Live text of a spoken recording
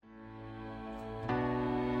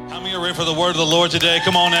How many are ready for the word of the Lord today?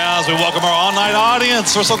 Come on now as we welcome our all-night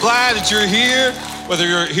audience. We're so glad that you're here. Whether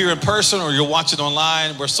you're here in person or you're watching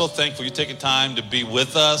online, we're so thankful you're taking time to be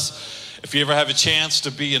with us. If you ever have a chance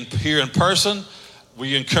to be here in person,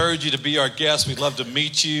 we encourage you to be our guest. We'd love to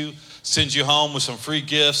meet you, send you home with some free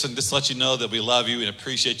gifts, and just let you know that we love you and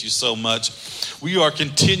appreciate you so much. We are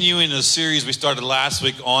continuing a series we started last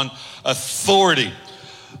week on authority.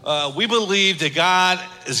 We believe that God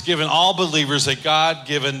has given all believers a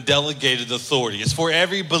God-given delegated authority. It's for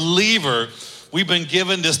every believer. We've been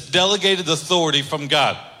given this delegated authority from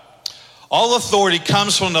God. All authority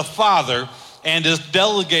comes from the Father and is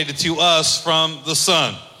delegated to us from the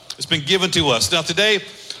Son. It's been given to us. Now today,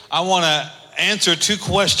 I want to answer two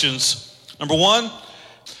questions. Number one,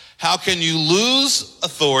 how can you lose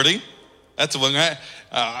authority? That's the one, right?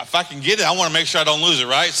 If I can get it, I want to make sure I don't lose it,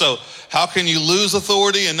 right? So how can you lose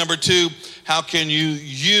authority? And number two, how can you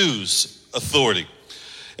use authority?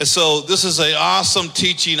 And so this is an awesome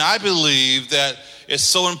teaching. I believe that it's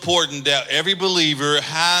so important that every believer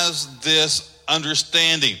has this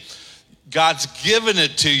understanding. God's given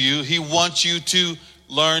it to you. He wants you to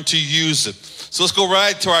learn to use it. So let's go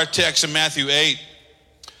right to our text in Matthew 8,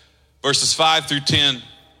 verses 5 through 10.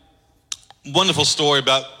 Wonderful story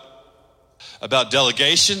about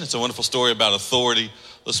delegation. It's a wonderful story about authority.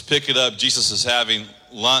 Let's pick it up. Jesus is having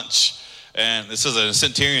lunch, and it says that a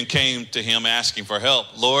centurion came to him asking for help.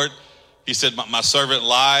 Lord, he said, my servant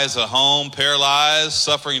lies at home, paralyzed,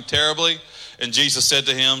 suffering terribly. And Jesus said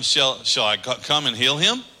to him, shall I come and heal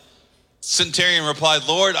him? Centurion replied,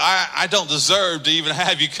 Lord, I don't deserve to even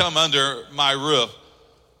have you come under my roof.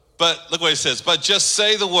 But look what he says, but just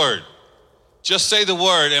say the word. Just say the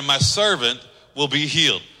word, and my servant will be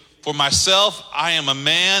healed. For myself, I am a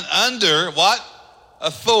man under what?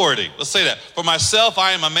 Authority. Let's say that. For myself,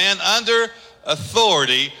 I am a man under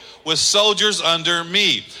authority with soldiers under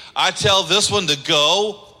me. I tell this one to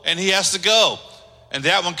go, and he has to go. And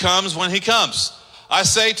that one comes when he comes. I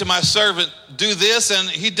say to my servant, do this, and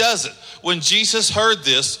he does it. When Jesus heard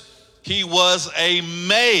this, he was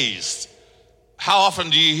amazed. How often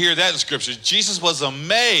do you hear that in Scripture? Jesus was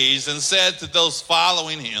amazed and said to those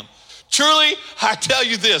following him, truly, I tell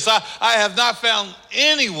you this, I have not found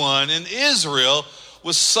anyone in Israel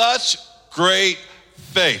with such great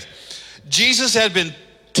faith. Jesus had been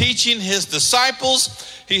teaching his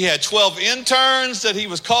disciples. He had 12 interns that he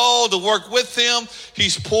was called to work with him.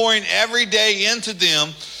 He's pouring every day into them.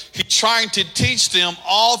 He's trying to teach them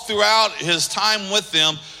all throughout his time with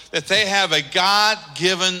them that they have a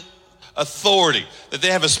God-given authority, that they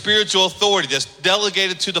have a spiritual authority that's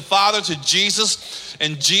delegated to the Father, to Jesus,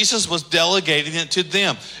 and Jesus was delegating it to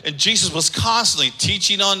them. And Jesus was constantly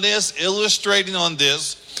teaching on this, illustrating on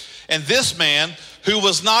this. And this man, who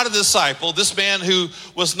was not a disciple, this man who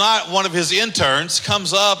was not one of his interns,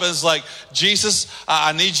 comes up and is like, Jesus,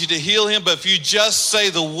 I need you to heal him, but if you just say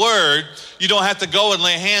the word, you don't have to go and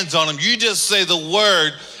lay hands on him. You just say the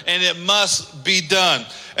word, and it must be done.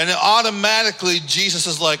 And then automatically, Jesus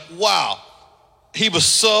is like, wow. He was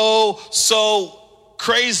so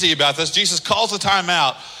crazy about this. Jesus calls a time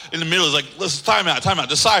out in the middle. He's like, listen, time out.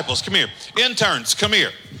 Disciples, come here. Interns, come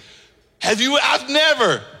here. I've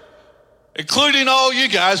never, including all you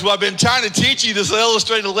guys who I've been trying to teach you this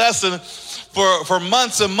illustrated lesson for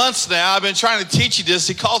months and months now. I've been trying to teach you this.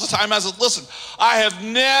 He calls a time out and says, listen, I have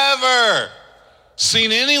never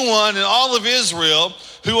seen anyone in all of Israel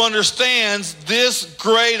who understands this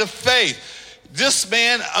great of faith. This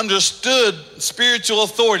man understood spiritual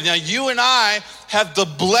authority. Now, you and I have the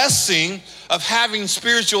blessing of having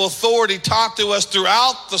spiritual authority taught to us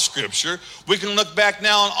throughout the Scripture. We can look back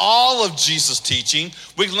now on all of Jesus' teaching.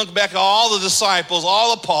 We can look back at all the disciples,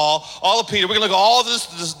 all of Paul, all of Peter. We can look at all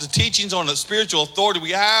the teachings on the spiritual authority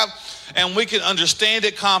we have, and we can understand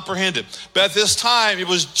it, comprehend it. But at this time, it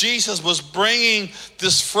was Jesus was bringing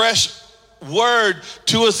this fresh word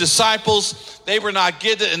to his disciples. They were not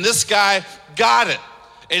getting it, and this guy got it.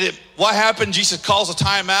 And what happened? Jesus calls a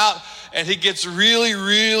time out, and he gets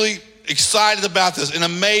really excited about this, in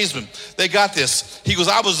amazement. They got this. He goes,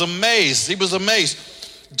 I was amazed. He was amazed.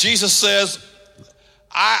 Jesus says,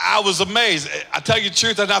 I was amazed. I tell you the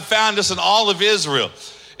truth, I've not found this in all of Israel.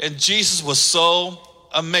 And Jesus was so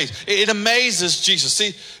amazed. It amazes Jesus.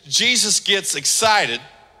 See, Jesus gets excited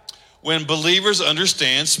when believers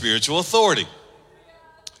understand spiritual authority.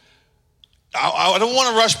 I don't want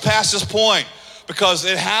to rush past this point because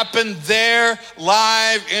it happened there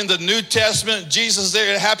live in the New Testament. Jesus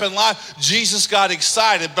there, it happened live. Jesus got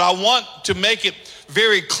excited, but I want to make it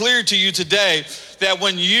very clear to you today that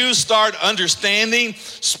when you start understanding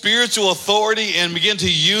spiritual authority and begin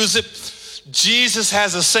to use it, Jesus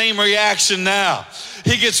has the same reaction now.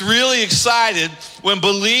 He gets really excited when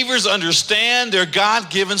believers understand their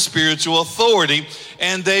God-given spiritual authority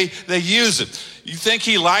and they use it. You think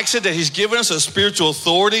he likes it that he's given us a spiritual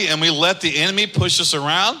authority and we let the enemy push us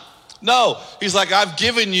around? No, he's like, I've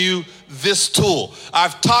given you this tool.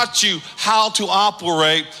 I've taught you how to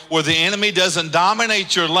operate where the enemy doesn't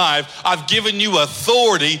dominate your life. I've given you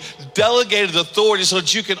authority, delegated authority so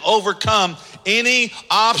that you can overcome any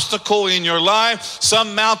obstacle in your life.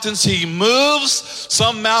 Some mountains he moves.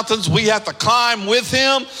 Some mountains we have to climb with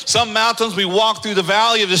him. Some mountains we walk through the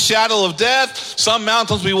valley of the shadow of death. Some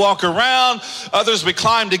mountains we walk around. Others we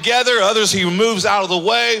climb together. Others he moves out of the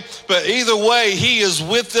way. But either way, he is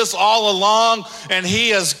with us all along, and he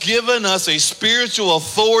has given us a spiritual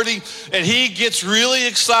authority, and he gets really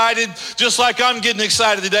excited, just like I'm getting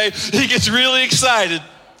excited today. He gets really excited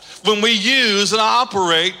when we use and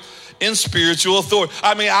operate in spiritual authority.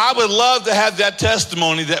 I mean, I would love to have that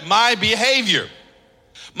testimony that my behavior,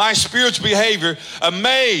 my spiritual behavior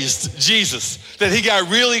amazed Jesus, that he got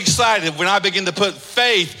really excited when I began to put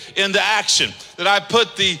faith into action, that I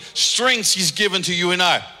put the strengths he's given to you and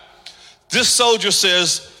I. This soldier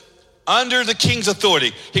says, under the king's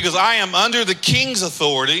authority. He goes, I am under the king's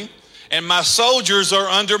authority, and my soldiers are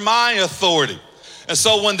under my authority. And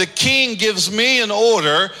so when the king gives me an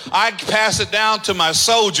order, I pass it down to my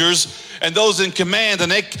soldiers and those in command,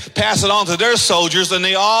 and they pass it on to their soldiers, and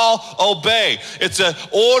they all obey. It's an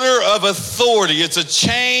order of authority. It's a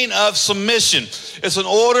chain of submission. It's an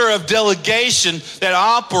order of delegation that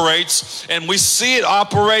operates, and we see it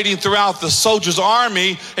operating throughout the soldier's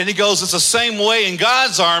army. And he goes, it's the same way in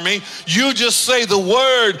God's army. You just say the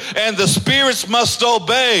word, and the spirits must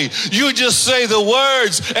obey. You just say the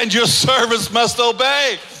words, and your servants must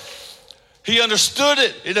obey. He understood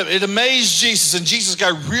it. It amazed Jesus, and Jesus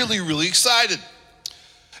got really, really excited.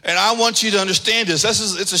 And I want you to understand this.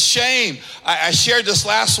 It's a shame. I shared this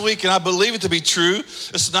last week, and I believe it to be true.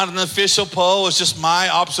 It's not an official poll. It's just my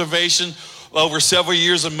observation over several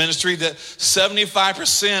years of ministry that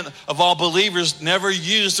 75% of all believers never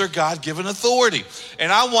use their God-given authority.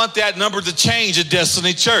 And I want that number to change at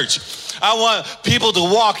Destiny Church. I want people to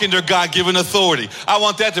walk in their God-given authority. I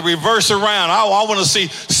want that to reverse around. I want to see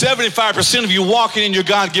 75% of you walking in your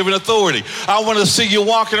God-given authority. I want to see you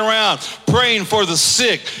walking around praying for the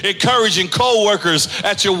sick, encouraging co-workers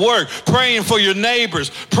at your work, praying for your neighbors,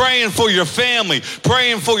 praying for your family,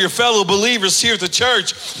 praying for your fellow believers here at the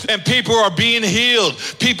church. And people are being healed.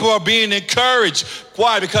 People are being encouraged.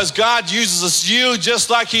 Why? Because God uses you just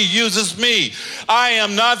like he uses me. I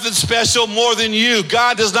am nothing special more than you.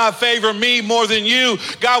 God does not favor me more than you.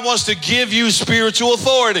 God wants to give you spiritual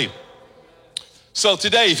authority. So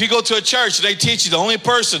today, if you go to a church and they teach you the only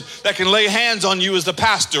person that can lay hands on you is the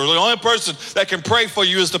pastor, or the only person that can pray for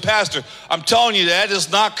you is the pastor, I'm telling you that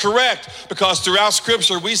is not correct, because throughout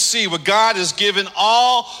Scripture we see where God has given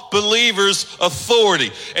all believers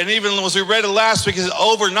authority. And even as we read it last week, it's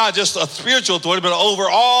over not just a spiritual authority, but over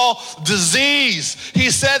all disease.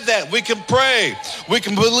 He said that. We can pray. We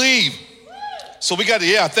can believe. So we got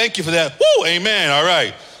to, thank you for that. Woo, amen. All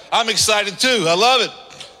right. I'm excited too. I love it.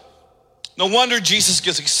 No wonder Jesus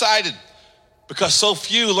gets excited, because so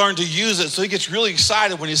few learn to use it. So he gets really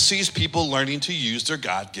excited when he sees people learning to use their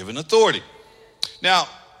God-given authority. Now,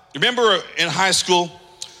 remember in high school,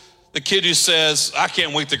 the kid who says, I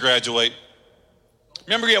can't wait to graduate.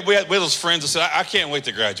 Remember we had those friends that said, I can't wait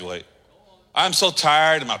to graduate. I'm so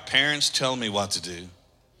tired of my parents telling me what to do.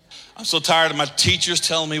 I'm so tired of my teachers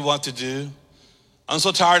telling me what to do. I'm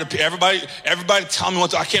so tired of everybody telling me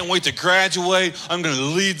what to do. I can't wait to graduate. I'm going to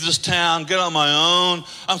leave this town, get on my own.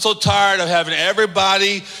 I'm so tired of having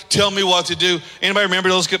everybody tell me what to do. Anybody remember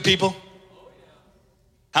those good people?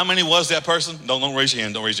 How many was that person? Don't raise your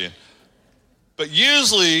hand. Don't raise your hand. But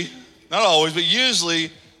usually, not always, but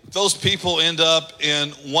usually those people end up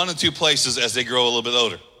in one of two places as they grow a little bit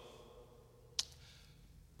older.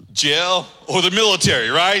 Jail or the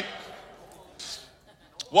military, right?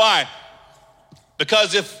 Why?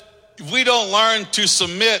 Because if we don't learn to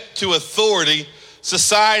submit to authority,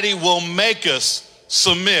 society will make us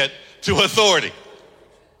submit to authority.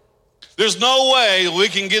 There's no way we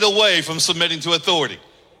can get away from submitting to authority.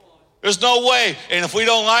 There's no way. And if we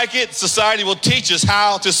don't like it, society will teach us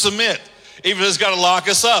how to submit. Even if it's got to lock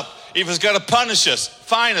us up, even if it's got to punish us,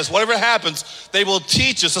 fine us, whatever happens, they will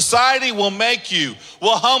teach us. Society will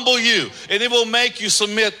will humble you, and it will make you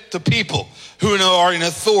submit to people who are in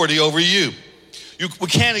authority over you. We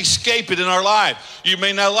can't escape it in our life. You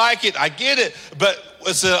may not like it, I get it, but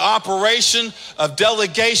it's an operation of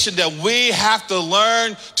delegation that we have to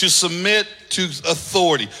learn to submit to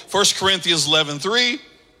authority. 1 Corinthians 11:3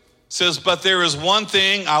 says, but there is one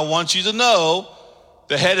thing I want you to know.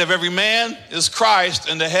 The head of every man is Christ,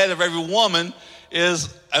 and the head of every woman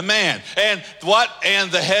is a man. And what? And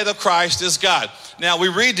the head of Christ is God. Now we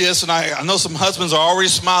read this, and I know some husbands are already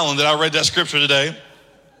smiling that I read that scripture today.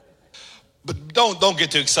 But don't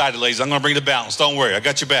get too excited, ladies. I'm going to bring the balance. Don't worry. I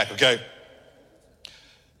got your back, okay?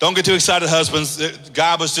 Don't get too excited, husbands.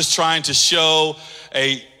 God was just trying to show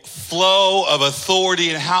a flow of authority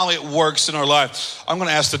and how it works in our life. I'm going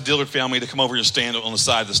to ask the Dillard family to come over and stand on the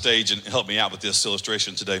side of the stage and help me out with this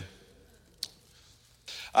illustration today.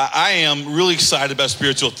 I am really excited about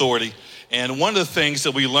spiritual authority. And one of the things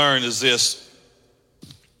that we learn is this,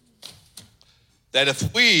 that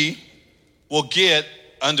if we will get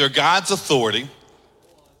under God's authority,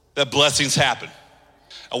 that blessings happen.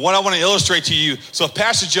 And what I want to illustrate to you, so if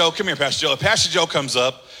Pastor Joe, come here, Pastor Joe. If Pastor Joe comes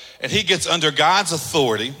up and he gets under God's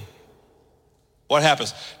authority, what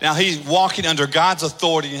happens? Now he's walking under God's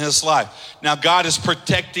authority in his life. Now God is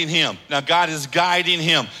protecting him. Now God is guiding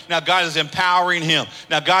him. Now God is empowering him.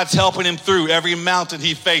 Now God's helping him through every mountain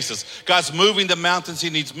he faces. God's moving the mountains he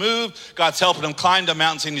needs moved. God's helping him climb the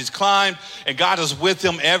mountains he needs climbed. And God is with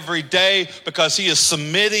him every day because he is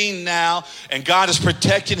submitting now. And God is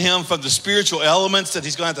protecting him from the spiritual elements that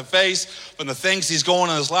he's going to have to face, from the things he's going on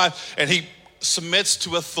in his life. And he submits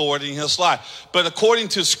to authority in his life. But according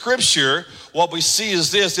to scripture, what we see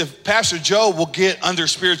is this: if Pastor Joe will get under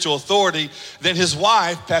spiritual authority, then his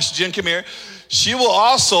wife, Pastor Jen, come here, she will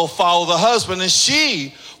also follow the husband, and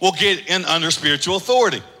she will get in under spiritual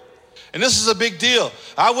authority. And this is a big deal.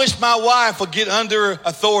 I wish my wife would get under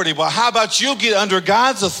authority. Well, how about you get under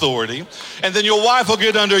God's authority, and then your wife will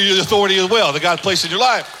get under your authority as well that God placed in your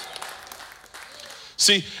life.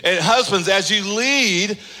 See, and husbands, as you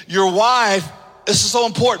lead your wife, this is so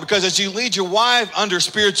important, because as you lead your wife under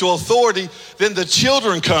spiritual authority, then the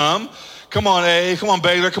children come. Come on, A. Come on,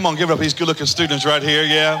 Baylor. Come on, give it up. These good-looking students right here,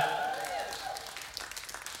 yeah.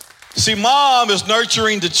 See, mom is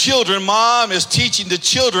nurturing the children. Mom is teaching the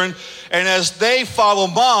children. And as they follow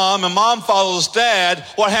mom and mom follows dad,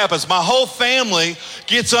 what happens? My whole family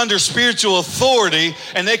gets under spiritual authority,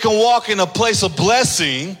 and they can walk in a place of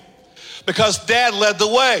blessing because dad led the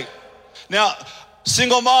way. Now,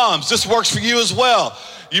 single moms, this works for you as well.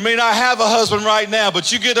 You may not have a husband right now,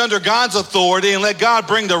 but you get under God's authority and let God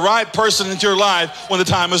bring the right person into your life when the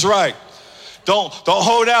time is right. Don't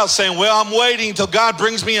hold out saying, well, I'm waiting until God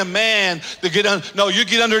brings me a man to get under. No, you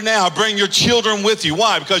get under now. Bring your children with you.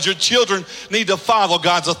 Why? Because your children need to follow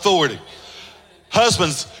God's authority.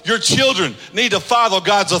 Husbands, your children need to follow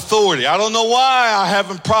God's authority. I don't know why I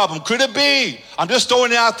have a problem. Could it be? I'm just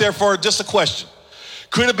throwing it out there for just a question.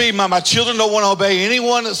 Could it be my children don't want to obey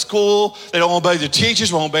anyone at school? They don't obey the teachers,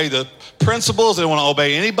 they won't obey the principals, they don't want to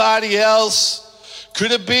obey anybody else?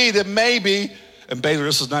 Could it be that maybe, and Baylor,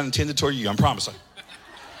 this is not intended toward you, I'm promising.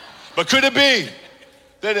 But could it be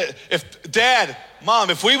that if dad, mom,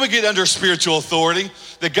 if we would get under spiritual authority,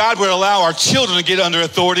 that God would allow our children to get under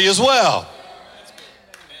authority as well?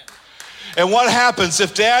 And what happens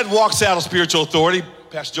if dad walks out of spiritual authority?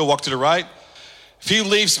 Pastor Joe, walk to the right. If he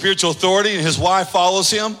leaves spiritual authority and his wife follows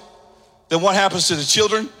him, then what happens to the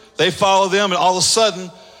children? They follow them, and all of a sudden,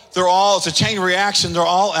 it's a chain reaction. They're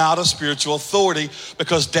all out of spiritual authority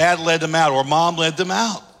because dad led them out or mom led them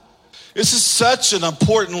out. This is such an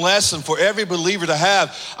important lesson for every believer to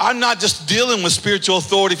have. I'm not just dealing with spiritual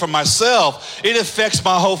authority for myself. It affects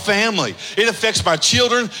my whole family. It affects my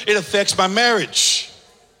children. It affects my marriage.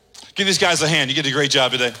 Give these guys a hand. You did a great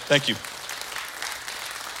job today. Thank you.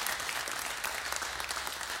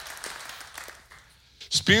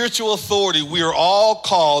 Spiritual authority, we are all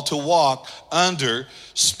called to walk under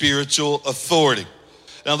spiritual authority.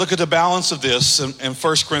 Now look at the balance of this in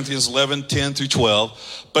 1 Corinthians 11, 10 through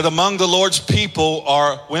 12. But among the Lord's people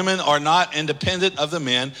women are not independent of the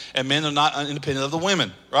men, and men are not independent of the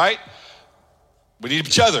women, right? We need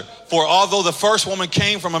each other. For although the first woman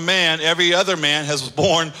came from a man, every other man was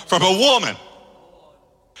born from a woman.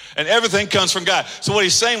 And everything comes from God. So what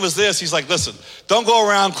he's saying was this. He's like, listen, don't go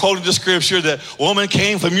around quoting the scripture that woman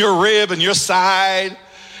came from your rib and your side,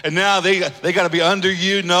 and now they got to be under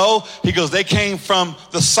you. No, he goes, they came from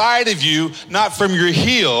the side of you, not from your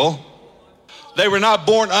heel. They were not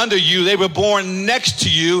born under you. They were born next to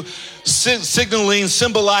you,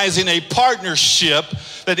 symbolizing a partnership,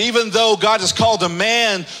 that even though God has called a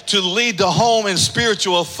man to lead the home in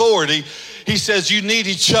spiritual authority, he says you need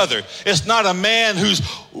each other. It's not a man who's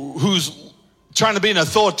trying to be an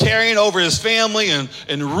authoritarian over his family and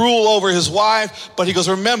rule over his wife. But he goes,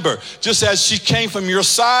 remember, just as she came from your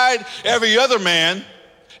side, every other man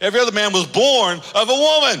was born of a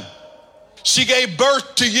woman. She gave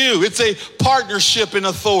birth to you. It's a partnership in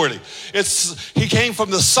authority. He came from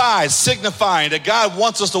the side, signifying that God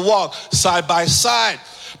wants us to walk side by side.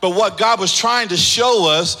 But what God was trying to show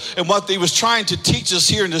us and what he was trying to teach us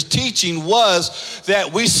here in this teaching was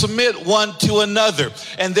that we submit one to another.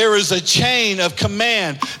 And there is a chain of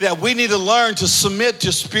command that we need to learn to submit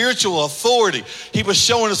to spiritual authority. He was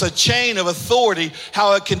showing us a chain of authority,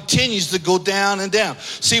 how it continues to go down and down.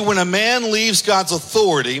 See, when a man leaves God's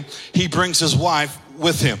authority, he brings his wife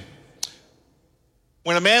with him.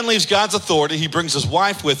 When a man leaves God's authority, he brings his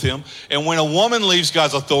wife with him. And when a woman leaves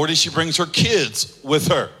God's authority, she brings her kids with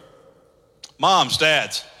her. Moms,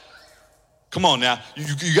 dads, come on now.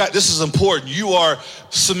 You got, this is important. You are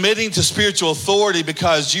submitting to spiritual authority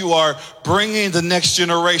because you are bringing the next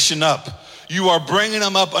generation up. You are bringing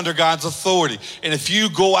them up under God's authority. And if you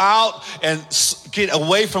go out and get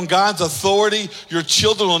away from God's authority, your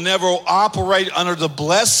children will never operate under the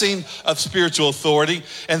blessing of spiritual authority.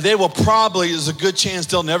 And they will probably, there's a good chance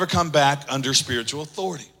they'll never come back under spiritual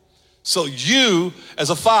authority. So you, as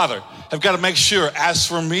a father, have got to make sure, as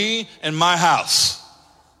for me and my house,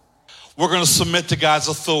 we're going to submit to God's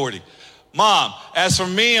authority. Mom, as for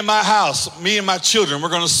me and my house, me and my children, we're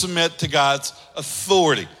going to submit to God's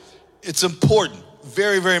authority. It's important,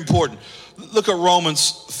 very, very important. Look at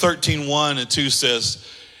Romans 13:1 and 2 says,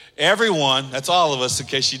 everyone, that's all of us in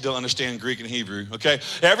case you don't understand Greek and Hebrew, okay?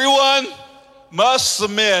 Everyone must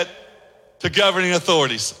submit to governing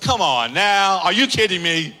authorities. Come on now, are you kidding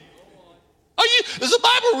me? Does the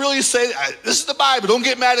Bible really say that? This is the Bible, don't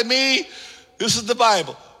get mad at me. This is the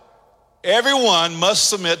Bible. Everyone must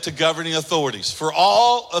submit to governing authorities, for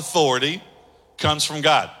all authority comes from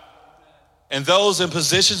God. And those in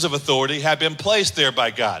positions of authority have been placed there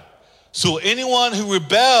by God. So anyone who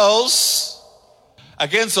rebels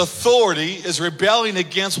against authority is rebelling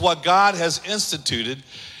against what God has instituted,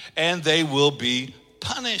 and they will be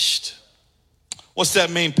punished. What's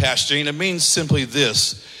that mean, Pastor Gene? It means simply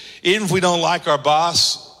this. Even if we don't like our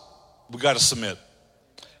boss, we got to submit.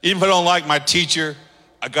 Even if I don't like my teacher,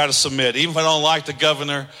 I got to submit. Even if I don't like the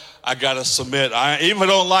governor, I got to submit. Even if I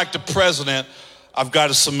don't like the president, I've got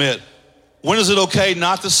to submit. When is it okay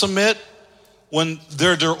not to submit? When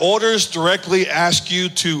their orders directly ask you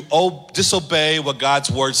to disobey what God's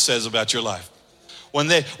word says about your life. When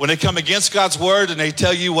they come against God's word and they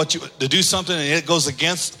tell you to do something and it goes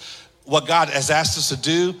against what God has asked us to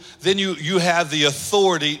do, then you have the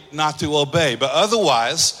authority not to obey. But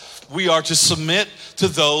otherwise, we are to submit to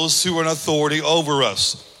those who are in authority over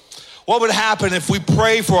us. What would happen if we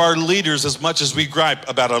pray for our leaders as much as we gripe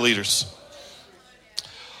about our leaders?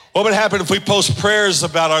 What would happen if we post prayers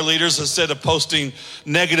about our leaders instead of posting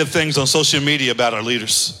negative things on social media about our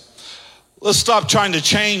leaders? Let's stop trying to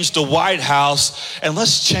change the White House and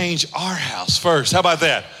let's change our house first. How about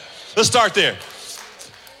that? Let's start there.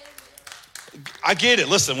 I get it.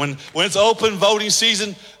 Listen, when it's open voting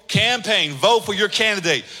season, campaign, vote for your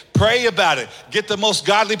candidate. Pray about it. Get the most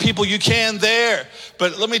godly people you can there.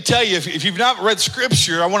 But let me tell you, if you've not read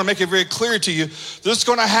scripture, I want to make it very clear to you, there's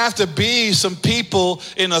going to have to be some people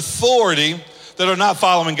in authority that are not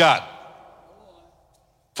following God.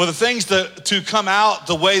 For the things to come out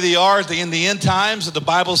the way they are in the end times that the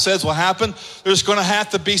Bible says will happen, there's going to have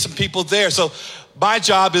to be some people there. So my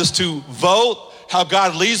job is to vote how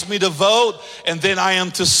God leads me to vote, and then I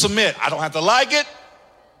am to submit. I don't have to like it.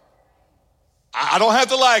 I don't have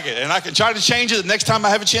to like it, and I can try to change it the next time I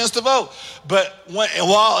have a chance to vote. But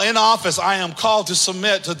while in office, I am called to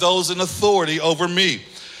submit to those in authority over me.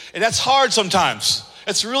 And that's hard sometimes.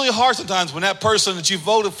 It's really hard sometimes when that person that you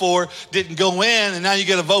voted for didn't go in, and now you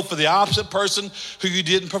get to vote for the opposite person who you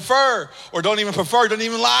didn't prefer, or don't even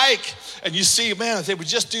like. And you see, man, if they would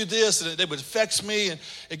just do this, and it would affect me, and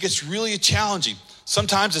it gets really challenging.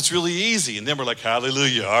 Sometimes it's really easy, and then we're like,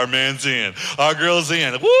 hallelujah, our man's in, our girl's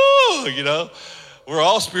in. Woo, you know. We're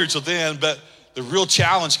all spiritual then, but the real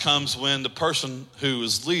challenge comes when the person who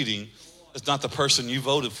is leading is not the person you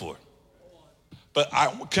voted for. But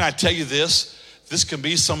can I tell you this? This can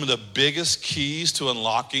be some of the biggest keys to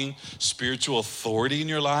unlocking spiritual authority in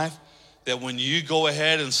your life, that when you go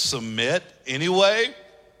ahead and submit anyway,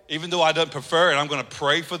 even though I don't prefer it, I'm going to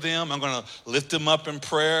pray for them. I'm going to lift them up in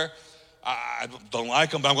prayer. I don't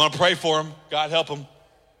like them, but I'm going to pray for them. God help them.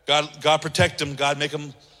 God protect them. God make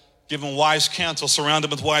them, give them wise counsel, surround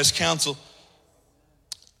them with wise counsel.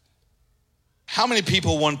 How many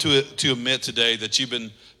people want to admit today that you've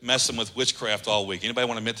been messing with witchcraft all week? Anybody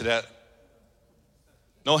want to admit to that?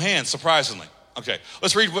 No hands, surprisingly. Okay,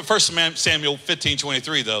 let's read 1 Samuel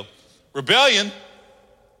 15:23 though. Rebellion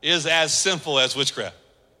is as sinful as witchcraft.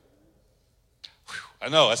 Whew, I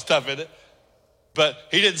know, that's tough, isn't it? But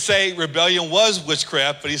he didn't say rebellion was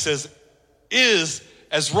witchcraft, but he says is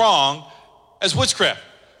as wrong as witchcraft.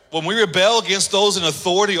 When we rebel against those in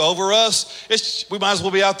authority over us, we might as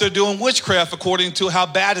well be out there doing witchcraft according to how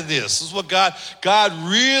bad it is. This is what God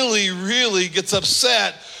really, really gets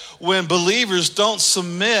upset when believers don't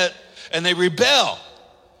submit and they rebel.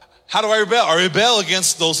 How do I rebel? I rebel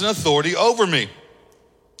against those in authority over me.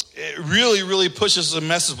 It really, really pushes and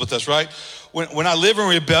messes with us, right? When I live in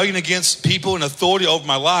rebellion against people in authority over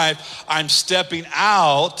my life, I'm stepping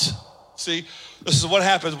out. See, this is what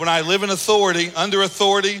happens when I live in authority, under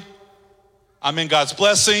authority, I'm in God's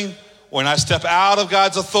blessing. When I step out of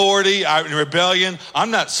God's authority, I'm in rebellion,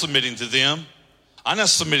 I'm not submitting to them. I'm not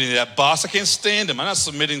submitting to that boss. I can't stand him. I'm not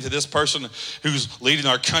submitting to this person who's leading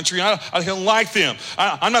our country. I don't like them.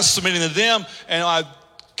 I'm not submitting to them. And I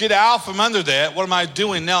get out from under that. What am I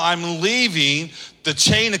doing now? I'm leaving the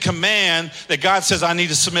chain of command that God says I need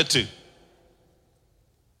to submit to.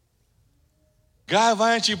 God,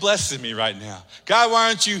 why aren't you blessing me right now? God, why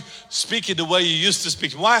aren't you speaking the way you used to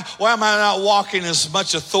speak? Why am I not walking as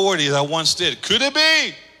much authority as I once did? Could it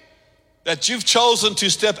be that you've chosen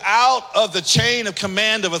to step out of the chain of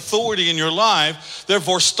command of authority in your life,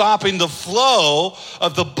 therefore stopping the flow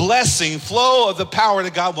of the blessing, flow of the power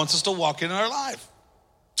that God wants us to walk in our life?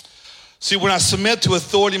 See, when I submit to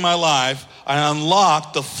authority in my life, I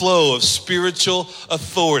unlock the flow of spiritual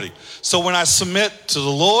authority. So when I submit to the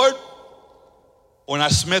Lord, when I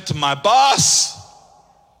submit to my boss,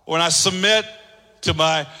 when I submit to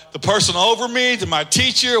the person over me, to my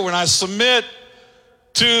teacher, when I submit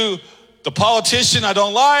to the politician I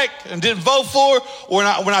don't like and didn't vote for, when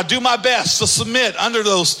I do my best to submit under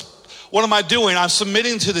those, what am I doing? I'm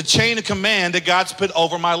submitting to the chain of command that God's put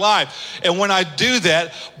over my life. And when I do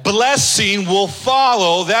that, blessing will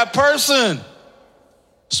follow that person.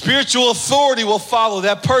 Spiritual authority will follow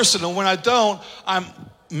that person. And when I don't, I'm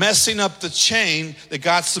messing up the chain that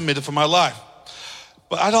God submitted for my life.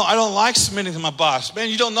 But I don't like submitting to my boss. Man,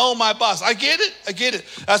 you don't know my boss. I get it.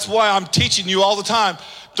 That's why I'm teaching you all the time.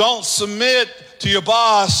 Don't submit to your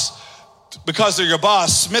boss because they're your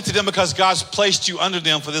boss. Submit to them because God's placed you under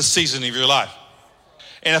them for this season of your life.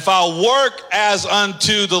 And if I work as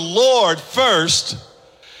unto the Lord first,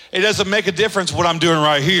 it doesn't make a difference what I'm doing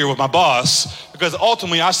right here with my boss, because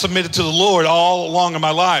ultimately I submitted to the Lord all along in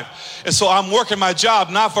my life. And so I'm working my job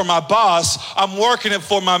not for my boss, I'm working it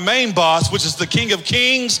for my main boss, which is the King of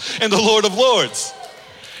Kings and the Lord of Lords.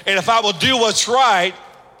 And if I will do what's right,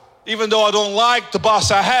 even though I don't like the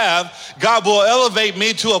boss I have, God will elevate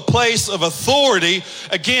me to a place of authority.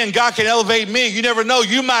 Again, God can elevate me. You never know,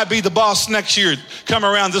 you might be the boss next year, come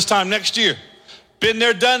around this time next year. Been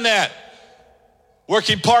there, done that.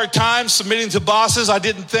 Working part-time, submitting to bosses I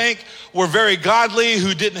didn't think were very godly,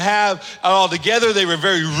 who didn't have it all together. They were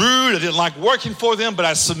very rude. I didn't like working for them, but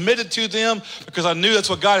I submitted to them because I knew that's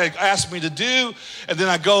what God had asked me to do. And then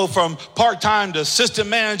I go from part-time to assistant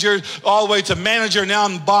manager, all the way to manager. Now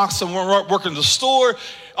I'm boss and working the store,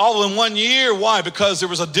 all in 1 year. Why? Because there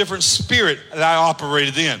was a different spirit that I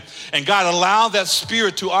operated in. And God allowed that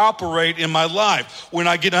spirit to operate in my life. When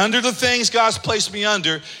I get under the things God's placed me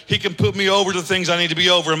under, He can put me over the things I need to be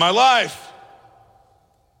over in my life.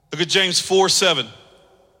 Look at James 4:7.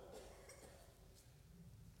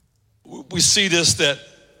 We see this, that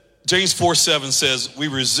James 4:7 says, we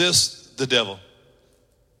resist the devil.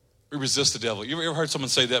 We resist the devil. You ever heard someone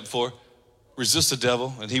say that before? Resist the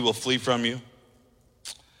devil and he will flee from you.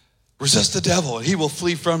 Resist the devil and he will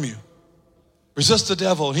flee from you. Resist the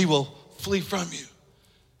devil and he will flee from you.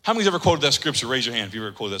 How many's ever quoted that scripture? Raise your hand if you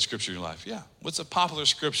ever quoted that scripture in your life. Yeah, what's a popular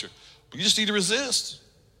scripture? You just need to resist.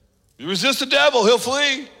 You resist the devil, he'll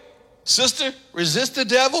flee. Sister, resist the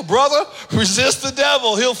devil. Brother, resist the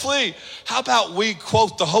devil, he'll flee. How about we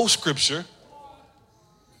quote the whole scripture?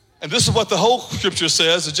 And this is what the whole scripture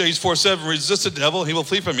says in James 4:7, resist the devil and he will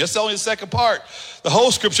flee from you. That's only the second part. The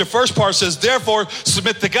whole scripture, first part says, therefore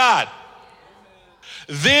submit to God.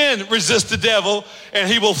 Then resist the devil and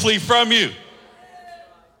he will flee from you.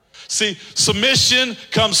 See, submission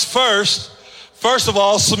comes first. First of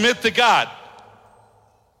all, submit to God.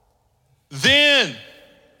 Then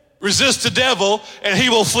resist the devil and he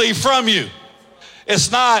will flee from you.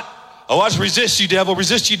 It's not, oh, I just resist you,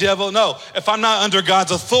 devil. No, if I'm not under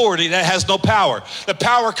God's authority, that has no power. The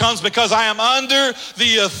power comes because I am under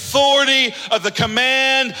the authority of the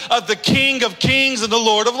command of the King of Kings and the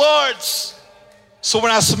Lord of Lords. So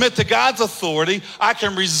when I submit to God's authority, I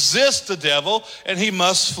can resist the devil and he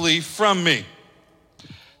must flee from me.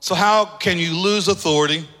 So how can you lose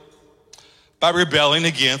authority? By rebelling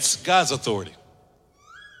against God's authority.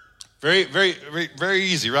 Very, very, very, very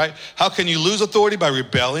easy, right? How can you lose authority? By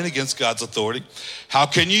rebelling against God's authority. How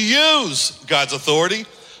can you use God's authority?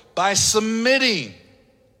 By submitting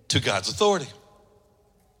to God's authority.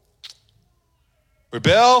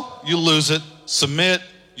 Rebel, you lose it. Submit,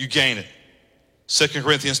 you gain it. 2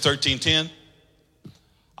 Corinthians 13:10.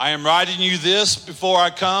 I am writing you this before I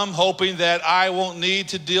come, hoping that I won't need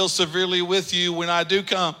to deal severely with you when I do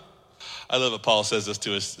come. I love it. Paul says this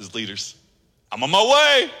to his leaders. I'm on my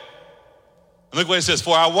way. And look what it says.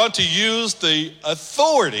 For I want to use the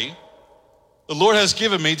authority the Lord has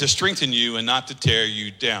given me to strengthen you and not to tear you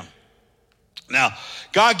down. Now,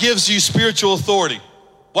 God gives you spiritual authority.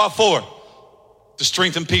 What for? To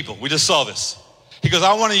strengthen people. We just saw this. He goes,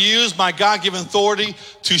 I want to use my God-given authority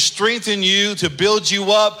to strengthen you, to build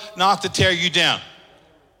you up, not to tear you down.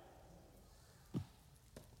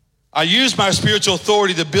 I use my spiritual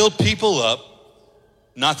authority to build people up,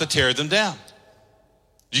 not to tear them down.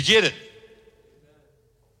 You get it?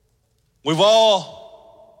 We've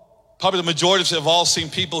all, probably the majority of us have all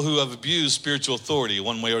seen people who have abused spiritual authority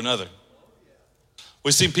one way or another.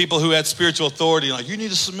 We've seen people who had spiritual authority, like, you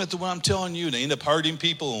need to submit to what I'm telling you, and they end up hurting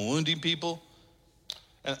people and wounding people.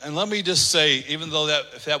 And let me just say, even though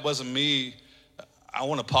if that wasn't me, I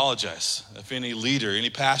want to apologize. If any leader,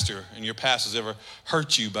 any pastor in your past has ever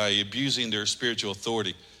hurt you by abusing their spiritual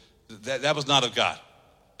authority, that was not of God.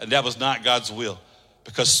 And that was not God's will.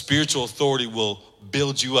 Because spiritual authority will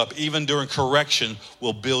build you up. Even during correction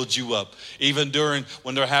will build you up. Even during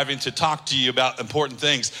when they're having to talk to you about important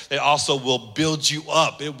things, they also will build you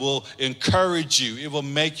up. It will encourage you. It will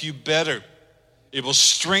make you better. It will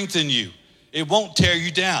strengthen you. It won't tear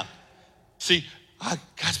you down. See,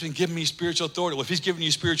 God's been giving me spiritual authority. Well, if he's giving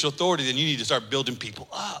you spiritual authority, then you need to start building people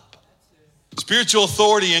up. Spiritual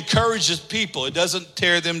authority encourages people. It doesn't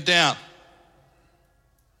tear them down.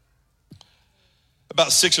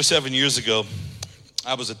 About 6 or 7 years ago,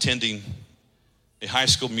 I was attending a high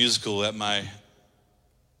school musical at my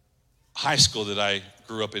high school that I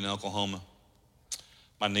grew up in Oklahoma.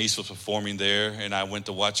 My niece was performing there, and I went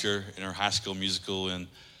to watch her in her high school musical. And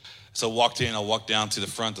so I walked down to the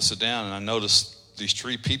front to sit down, and I noticed these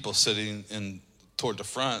 3 people sitting toward the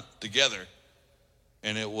front together.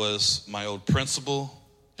 And it was my old principal,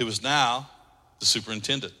 who was now the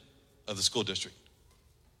superintendent of the school district.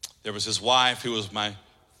 There was his wife, who was my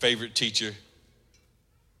favorite teacher,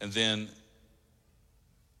 and then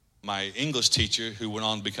my English teacher, who went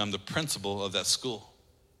on to become the principal of that school.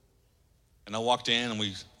 And I walked in,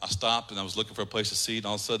 and I stopped, and I was looking for a place to sit, and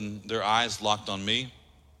all of a sudden, their eyes locked on me,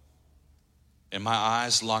 and my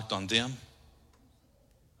eyes locked on them.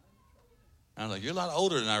 And I was like, you're a lot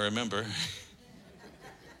older than I remember.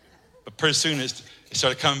 But pretty soon, it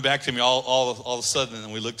started coming back to me all of a sudden,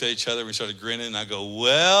 and we looked at each other, and we started grinning, and I go,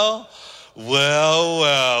 well,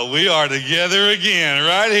 we are together again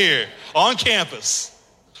right here on campus.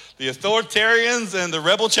 The authoritarians and the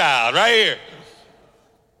rebel child right here.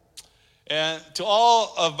 And to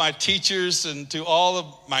all of my teachers and to all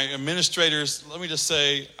of my administrators, let me just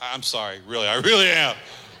say, I'm sorry, really, I really am.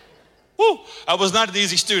 Woo! I was not an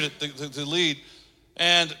easy student to lead.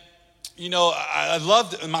 And you know, I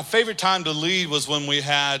loved, my favorite time to lead was when we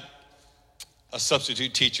had a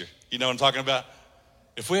substitute teacher. You know what I'm talking about?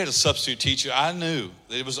 If we had a substitute teacher, I knew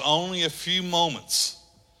that it was only a few moments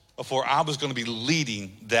before I was going to be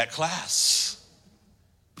leading that class.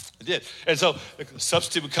 I did. And so the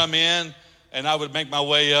substitute would come in, and I would make my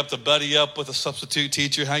way up to buddy up with a substitute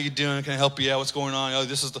teacher. How you doing? Can I help you out? What's going on? Oh,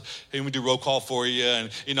 hey, we do roll call for you. And,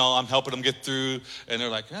 you know, I'm helping them get through. And they're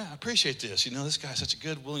like, yeah, I appreciate this. You know, this guy's such a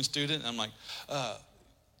good, willing student. And I'm like,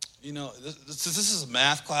 you know, this is a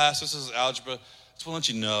math class. This is algebra. Just want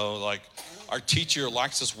to let you know, like, our teacher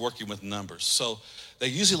likes us working with numbers. So they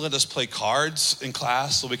usually let us play cards in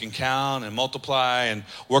class so we can count and multiply and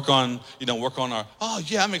work on our, oh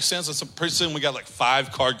yeah, that makes sense. And so pretty soon we got like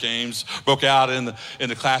 5 card games broke out in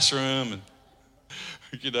the classroom, and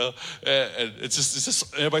you know, and it's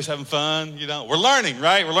just everybody's having fun, you know. We're learning,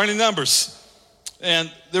 right? We're learning numbers.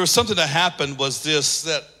 And there was something that happened was this,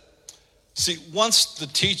 that, see, once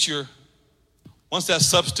that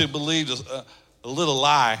substitute believed a little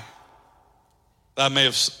lie that I may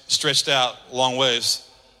have stretched out a long ways,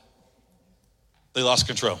 they lost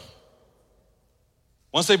control.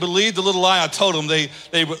 Once they believed the little lie I told them,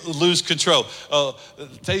 they would lose control.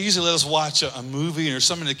 They usually let us watch a movie, or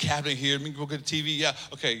something in the cabinet here. Let me go get the TV. Yeah,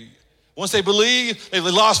 okay. Once they believed, they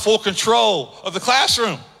lost full control of the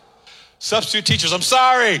classroom. Substitute teachers, I'm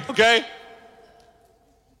sorry, okay?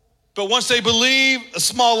 But once they believed a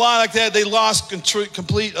small lie like that, they lost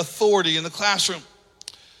complete authority in the classroom.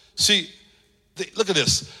 See, look at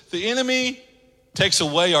this. The enemy takes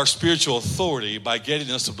away our spiritual authority by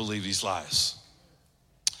getting us to believe these lies.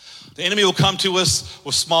 The enemy will come to us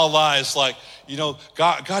with small lies like,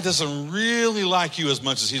 God doesn't really like you as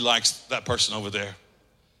much as he likes that person over there.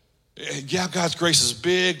 Yeah, God's grace is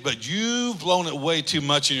big, but you've blown it way too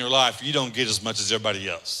much in your life. You don't get as much as everybody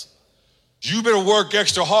else. You better work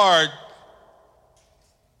extra hard.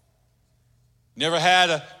 Never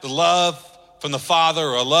had the love from the father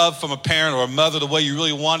or a love from a parent or a mother the way you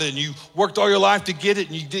really wanted, and you worked all your life to get it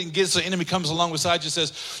and you didn't get it, so the enemy comes along beside you and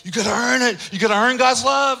says, you got to earn it. You got to earn God's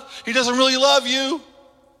love. He doesn't really love you,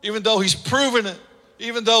 even though he's proven it,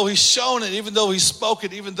 even though he's shown it, even though he's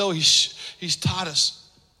spoken, even though he's taught us.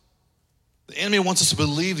 The enemy wants us to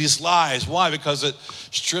believe these lies. Why? Because it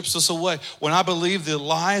strips us away. When I believe the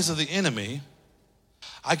lies of the enemy,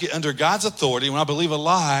 I get under God's authority. When I believe a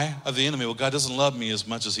lie of the enemy, well, God doesn't love me as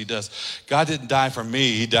much as he does. God didn't die for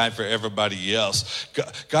me. He died for everybody else.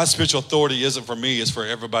 God's spiritual authority isn't for me. It's for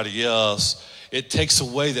everybody else. It takes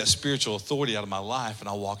away that spiritual authority out of my life, and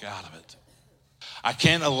I walk out of it. I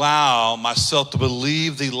can't allow myself to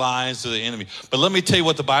believe the lies of the enemy. But let me tell you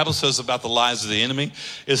what the Bible says about the lies of the enemy.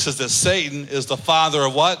 It says that Satan is the father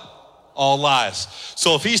of what? All lies.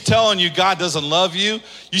 So if he's telling you God doesn't love you,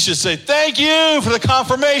 you should say, thank you for the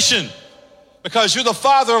confirmation. Because you're the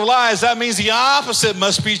father of lies, that means the opposite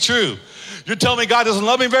must be true. You're telling me God doesn't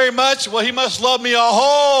love me very much? Well, he must love me a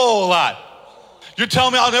whole lot. You're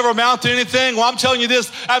telling me I'll never amount to anything? Well, I'm telling you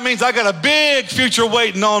this, that means I got a big future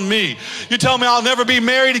waiting on me. You're telling me I'll never be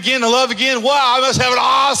married again and love again? Wow, I must have an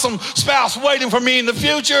awesome spouse waiting for me in the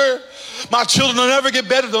future. My children will never get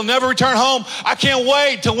better. They'll never return home. I can't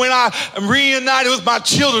wait till when I am reunited with my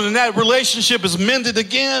children and that relationship is mended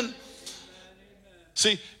again.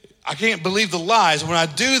 See, I can't believe the lies. When I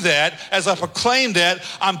do that, as I proclaim that,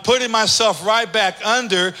 I'm putting myself right back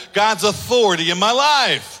under God's authority in my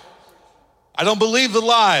life. I don't believe the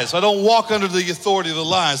lies. I don't walk under the authority of the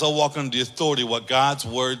lies. I walk under the authority of what God's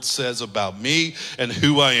word says about me and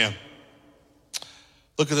who I am.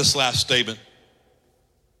 Look at this last statement.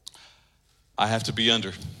 I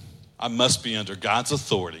must be under God's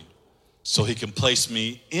authority so he can place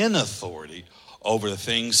me in authority over the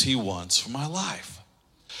things he wants for my life.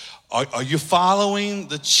 Are you following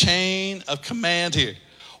the chain of command here?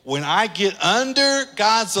 When I get under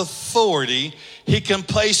God's authority, he can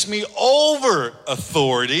place me over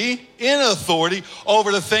authority, in authority,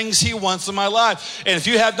 over the things he wants in my life. And if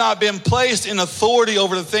you have not been placed in authority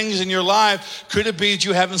over the things in your life, could it be that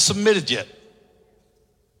you haven't submitted yet?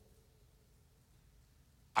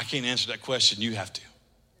 I can't answer that question. You have to.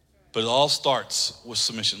 But it all starts with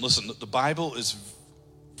submission. Listen, the Bible is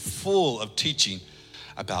full of teaching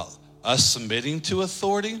about us submitting to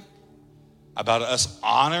authority, about us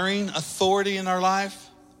honoring authority in our life.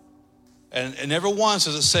 And never once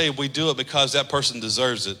does it say we do it because that person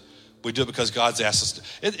deserves it. We do it because God's asked us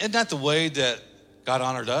to. Isn't that the way that God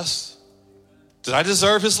honored us? Did I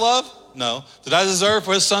deserve his love? No. Did I deserve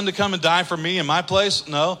for his son to come and die for me in my place?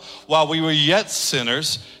 No. While we were yet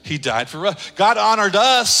sinners, he died for us. God honored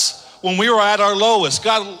us when we were at our lowest.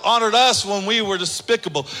 God honored us when we were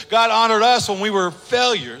despicable. God honored us when we were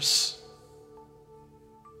failures.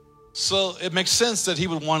 So it makes sense that he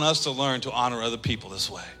would want us to learn to honor other people this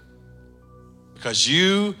way. Because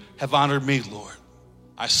you have honored me, Lord.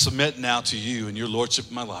 I submit now to you and your lordship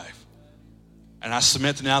in my life. And I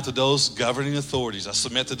submit now to those governing authorities. I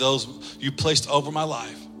submit to those you placed over my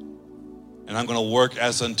life. And I'm going to work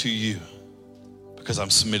as unto you because I'm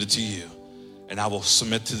submitted to you. And I will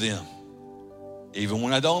submit to them even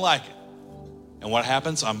when I don't like it. And what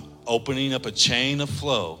happens? I'm opening up a chain of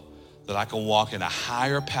flow that I can walk in a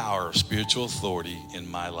higher power of spiritual authority in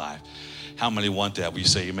my life. How many want that? Will you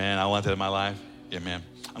say, amen, I want that in my life? Amen.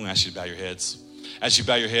 I'm going to ask you to bow your heads. As you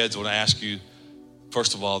bow your heads, I want to ask you,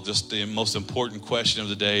 first of all, just the most important question of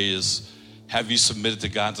the day is, have you submitted to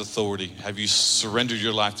God's authority? Have you surrendered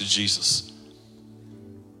your life to Jesus?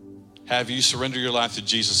 Have you surrendered your life to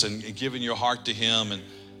Jesus and given your heart to him and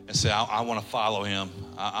say, I want to follow him.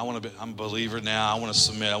 I'm a believer now. I want to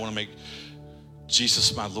submit. I want to make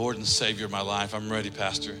Jesus my Lord and Savior of my life. I'm ready,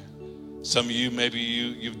 Pastor. Some of you, maybe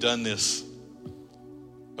you've done this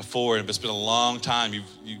before, and it's been a long time.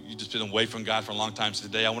 You've just been away from God for a long time. So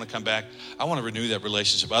today I want to come back. I want to renew that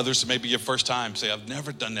relationship. Others, it may be your first time. Say, I've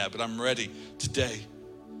never done that, but I'm ready today.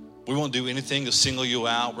 We won't do anything to single you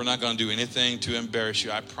out. We're not going to do anything to embarrass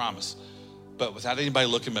you, I promise. But without anybody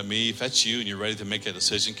looking at me, if that's you and you're ready to make that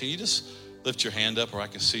decision, can you just lift your hand up where I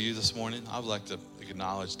can see you this morning? I would like to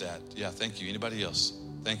acknowledge that. Yeah, thank you. Anybody else?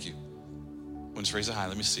 Thank you. Just raise it high.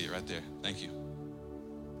 Let me see it right there. Thank you.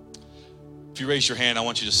 If you raise your hand, I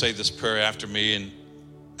want you to say this prayer after me. And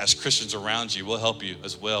as Christians around you, we'll help you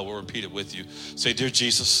as well. We'll repeat it with you. Say, dear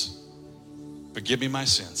Jesus, forgive me my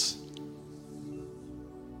sins.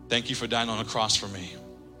 Thank you for dying on the cross for me.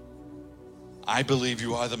 I believe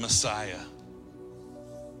you are the Messiah,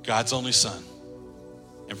 God's only Son.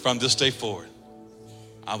 And from this day forward,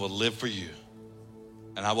 I will live for you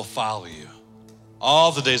and I will follow you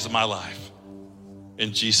all the days of my life.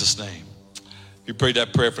 In Jesus' name. If you prayed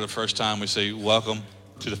that prayer for the first time, we say, welcome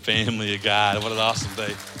to the family of God. What an awesome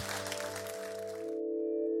day.